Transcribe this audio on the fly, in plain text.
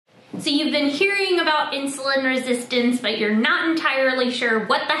So you've been hearing about insulin resistance, but you're not entirely sure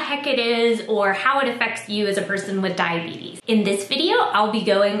what the heck it is or how it affects you as a person with diabetes. In this video, I'll be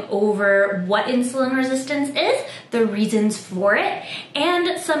going over what insulin resistance is, the reasons for it,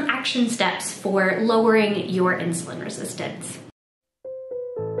 and some action steps for lowering your insulin resistance.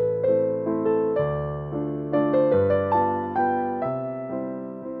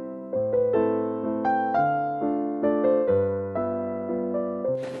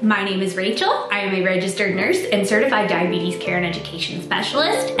 My name is Rachel. I am a registered nurse and certified diabetes care and education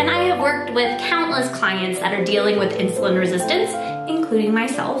specialist, and I have worked with countless clients that are dealing with insulin resistance, including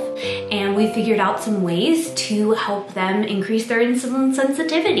myself, and we figured out some ways to help them increase their insulin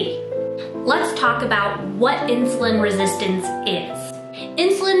sensitivity. Let's talk about what insulin resistance is.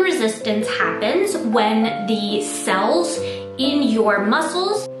 Insulin resistance happens when the cells in your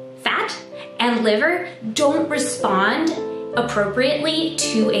muscles, fat, and liver don't respond appropriately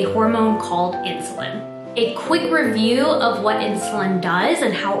to a hormone called insulin. A quick review of what insulin does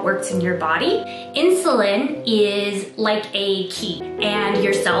and how it works in your body. Insulin is like a key and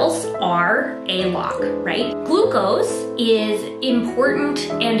your cells are a lock, right? Glucose is important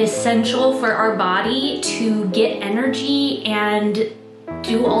and essential for our body to get energy and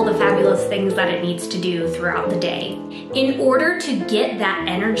do all the fabulous things that it needs to do throughout the day. In order to get that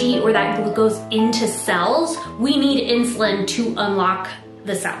energy or that glucose into cells, we need insulin to unlock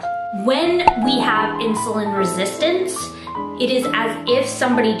the cell. When we have insulin resistance, it is as if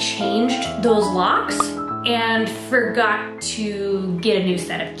somebody changed those locks and forgot to get a new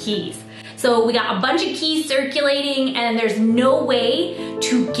set of keys. So we got a bunch of keys circulating and there's no way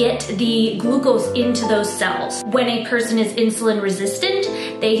to get the glucose into those cells. When a person is insulin resistant,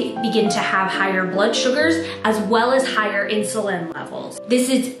 they begin to have higher blood sugars as well as higher insulin levels. This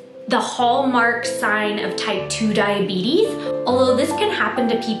is the hallmark sign of type 2 diabetes, although this can happen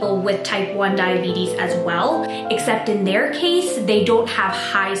to people with type 1 diabetes as well, except in their case, they don't have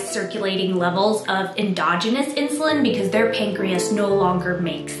high circulating levels of endogenous insulin because their pancreas no longer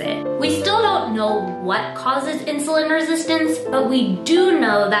makes it. We still don't know what causes insulin resistance, but we do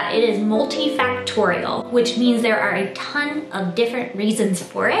know that it is multifactorial, which means there are a ton of different reasons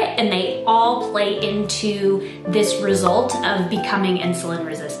for it, and they all play into this result of becoming insulin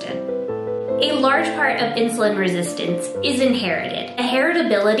resistant. A large part of insulin resistance is inherited. A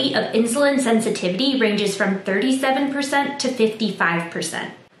heritability of insulin sensitivity ranges from 37% to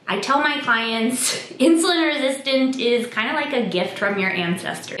 55%. I tell my clients insulin resistant is kind of like a gift from your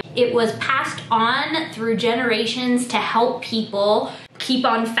ancestors. It was passed on through generations to help people keep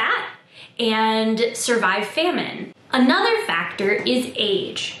on fat and survive famine. Another factor is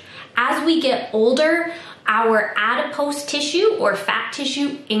age. As we get older, our adipose tissue or fat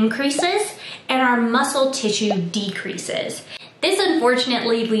tissue increases and our muscle tissue decreases. This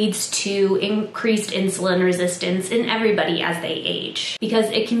unfortunately leads to increased insulin resistance in everybody as they age because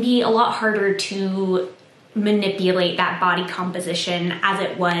it can be a lot harder to manipulate that body composition as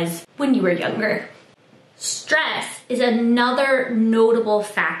it was when you were younger. Stress is another notable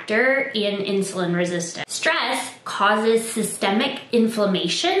factor in insulin resistance. Stress causes systemic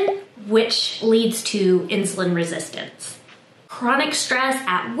inflammation, which leads to insulin resistance. Chronic stress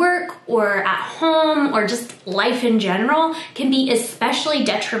at work or at home or just life in general can be especially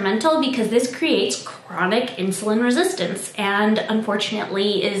detrimental because this creates chronic insulin resistance and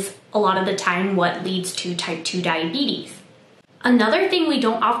unfortunately is a lot of the time what leads to type 2 diabetes. Another thing we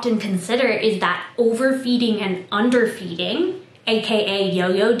don't often consider is that overfeeding and underfeeding, aka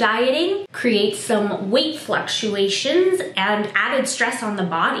yo-yo dieting, creates some weight fluctuations and added stress on the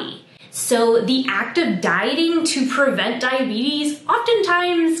body. So the act of dieting to prevent diabetes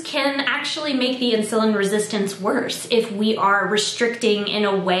oftentimes can actually make the insulin resistance worse if we are restricting in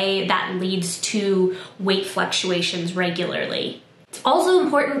a way that leads to weight fluctuations regularly. It's also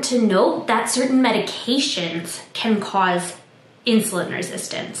important to note that certain medications can cause insulin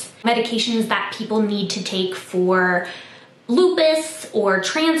resistance. Medications that people need to take for lupus or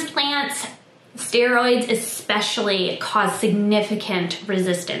transplants, steroids especially, cause significant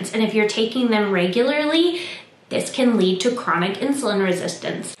resistance. And if you're taking them regularly, this can lead to chronic insulin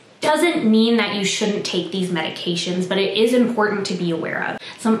resistance. Doesn't mean that you shouldn't take these medications, but it is important to be aware of.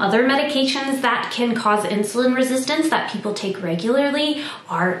 Some other medications that can cause insulin resistance that people take regularly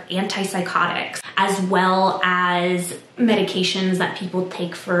are antipsychotics, as well as medications that people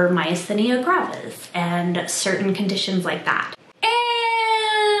take for myasthenia gravis and certain conditions like that.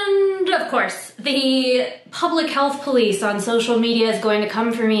 And of course, the public health police on social media is going to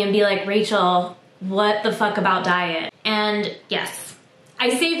come for me and be like, Rachel, what the fuck about diet? And yes,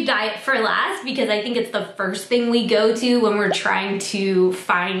 I saved diet for last because I think it's the first thing we go to when we're trying to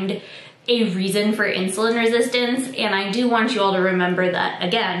find a reason for insulin resistance. And I do want you all to remember that,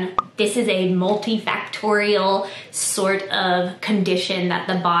 again, this is a multifactorial sort of condition that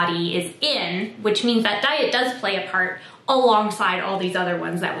the body is in, which means that diet does play a part alongside all these other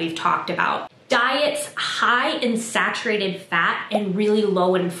ones that we've talked about. Diets high in saturated fat and really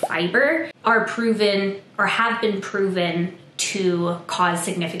low in fiber are proven or have been proven to cause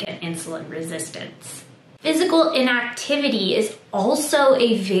significant insulin resistance. Physical inactivity is also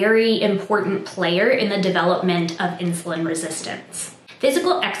a very important player in the development of insulin resistance.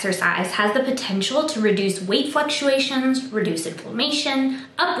 Physical exercise has the potential to reduce weight fluctuations, reduce inflammation,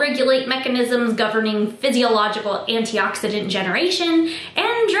 upregulate mechanisms governing physiological antioxidant generation,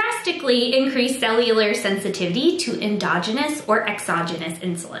 and drastically increase cellular sensitivity to endogenous or exogenous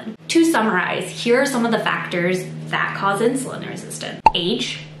insulin. To summarize, here are some of the factors that cause insulin resistance: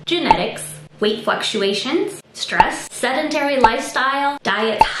 age, genetics, weight fluctuations, stress, sedentary lifestyle,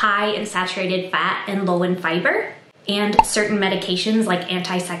 diets high in saturated fat and low in fiber, and certain medications like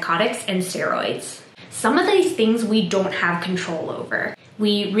antipsychotics and steroids. Some of these things we don't have control over.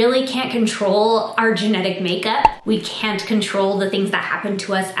 We really can't control our genetic makeup. We can't control the things that happen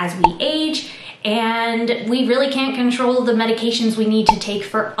to us as we age. And we really can't control the medications we need to take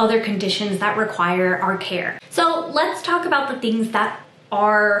for other conditions that require our care. So let's talk about the things that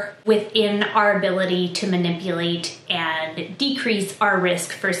are within our ability to manipulate and decrease our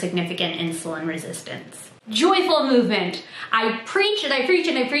risk for significant insulin resistance. Joyful movement. I preach and I preach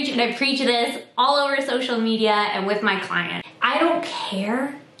and I preach and I preach this all over social media and with my clients. I don't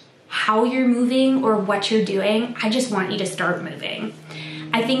care how you're moving or what you're doing. I just want you to start moving.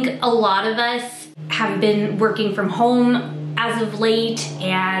 I think a lot of us have been working from home as of late,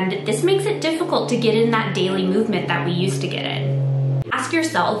 and this makes it difficult to get in that daily movement that we used to get in. Ask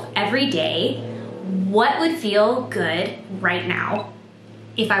yourself every day, what would feel good right now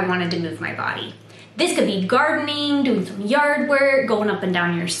if I wanted to move my body? This could be gardening, doing some yard work, going up and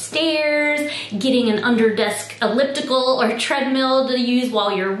down your stairs, getting an under-desk elliptical or treadmill to use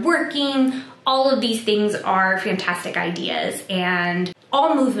while you're working. All of these things are fantastic ideas, and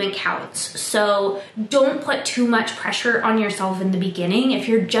all movement counts. So don't put too much pressure on yourself in the beginning if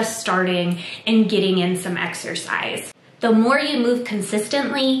you're just starting and getting in some exercise. The more you move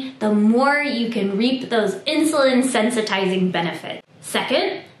consistently, the more you can reap those insulin sensitizing benefits.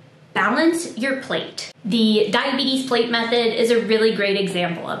 Second, balance your plate. The diabetes plate method is a really great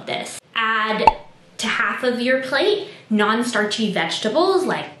example of this. Add to half of your plate non-starchy vegetables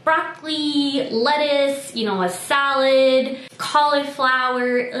like broccoli, lettuce, a salad,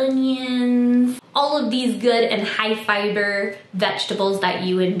 cauliflower, onions, all of these good and high fiber vegetables that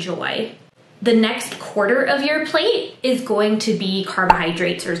you enjoy. The next quarter of your plate is going to be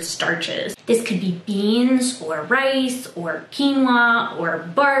carbohydrates or starches. This could be beans or rice or quinoa or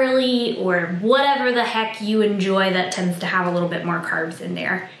barley or whatever the heck you enjoy that tends to have a little bit more carbs in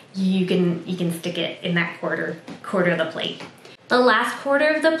there. You can stick it in that quarter of the plate. The last quarter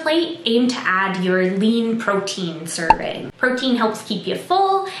of the plate, aim to add your lean protein serving. Protein helps keep you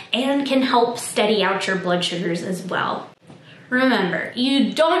full and can help steady out your blood sugars as well. Remember,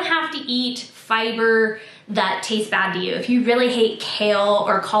 you don't have to eat fiber that tastes bad to you. If you really hate kale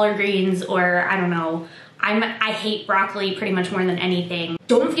or collard greens or I hate broccoli pretty much more than anything,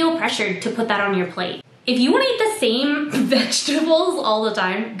 don't feel pressured to put that on your plate. If you want to eat the same vegetables all the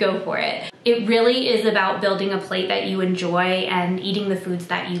time, go for it. It really is about building a plate that you enjoy and eating the foods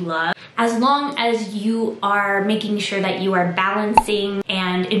that you love, as long as you are making sure that you are balancing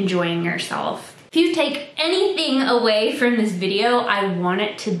and enjoying yourself. If you take anything away from this video, I want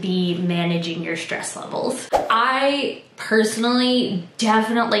it to be managing your stress levels. I personally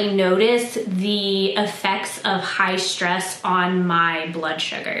definitely noticed the effects of high stress on my blood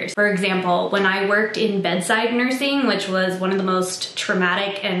sugars. For example, when I worked in bedside nursing, which was one of the most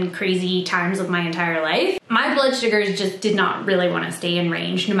traumatic and crazy times of my entire life, my blood sugars just did not really want to stay in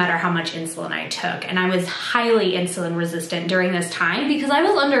range no matter how much insulin I took. And I was highly insulin resistant during this time because I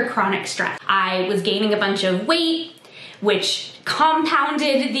was under chronic stress. I was gaining a bunch of weight, which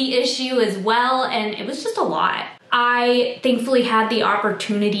compounded the issue as well, and it was just a lot. I thankfully had the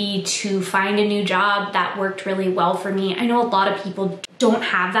opportunity to find a new job that worked really well for me. I know a lot of people don't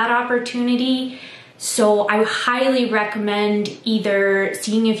have that opportunity, so I highly recommend either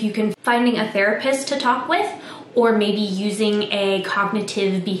seeing if you can finding a therapist to talk with, or maybe using a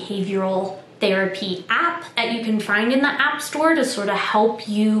cognitive behavioral therapy app that you can find in the App Store to sort of help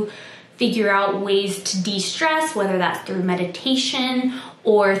you figure out ways to de-stress, whether that's through meditation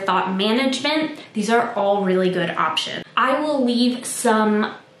or thought management. These are all really good options. I will leave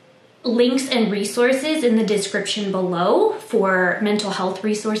some links and resources in the description below for mental health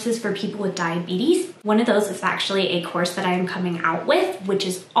resources for people with diabetes. One of those is actually a course that I am coming out with, which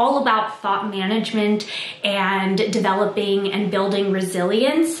is all about thought management and developing and building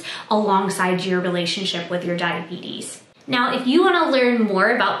resilience alongside your relationship with your diabetes. Now, if you want to learn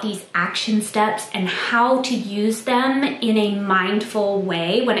more about these action steps and how to use them in a mindful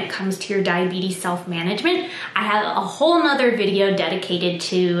way when it comes to your diabetes self-management, I have a whole nother video dedicated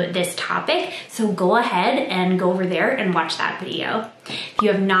to this topic. So go ahead and go over there and watch that video. If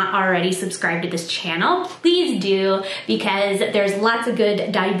you have not already subscribed to this channel, please do, because there's lots of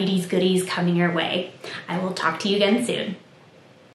good diabetes goodies coming your way. I will talk to you again soon.